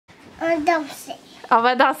On danser. On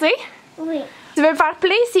va danser? Oui. Tu veux faire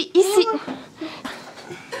play? C'est ici.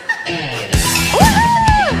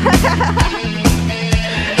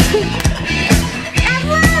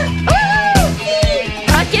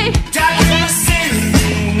 OK.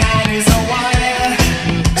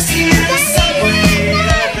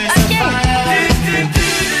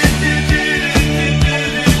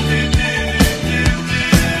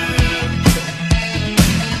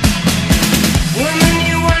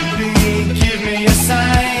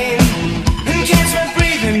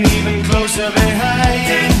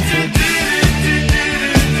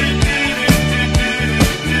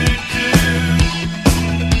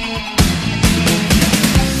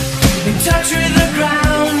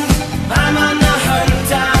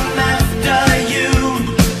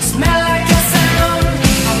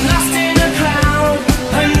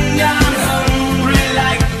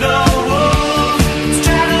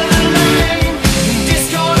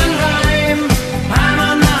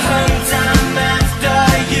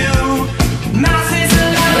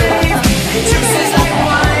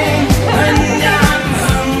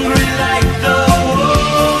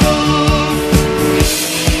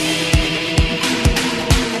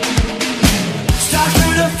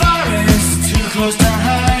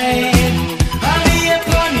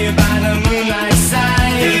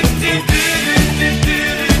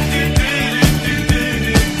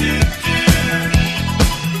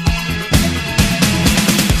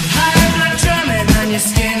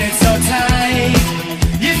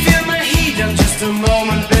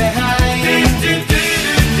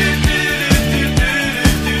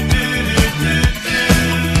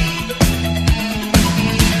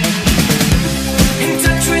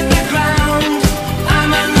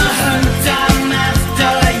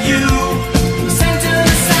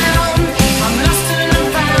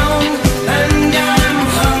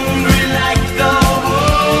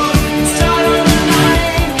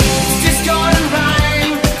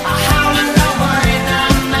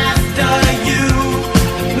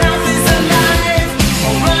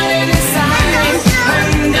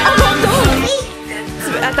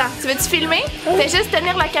 Veux-tu filmer? Fais juste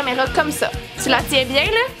tenir la caméra comme ça. Tu la tiens bien,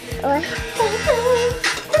 là? Ouais.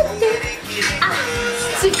 Ah,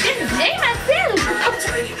 tu filmes bien, Mathilde?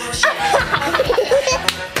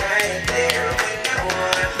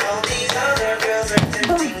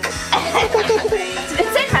 Tu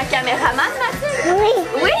veux être ma caméraman, Mathilde? Oui.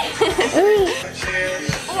 Oui? Oui.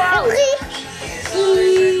 Wow!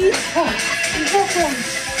 Oui.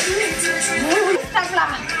 Stop là!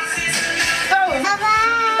 Go! Bye bye.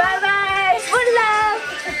 Bye bye! Full love!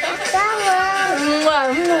 Bye bye. Mouah.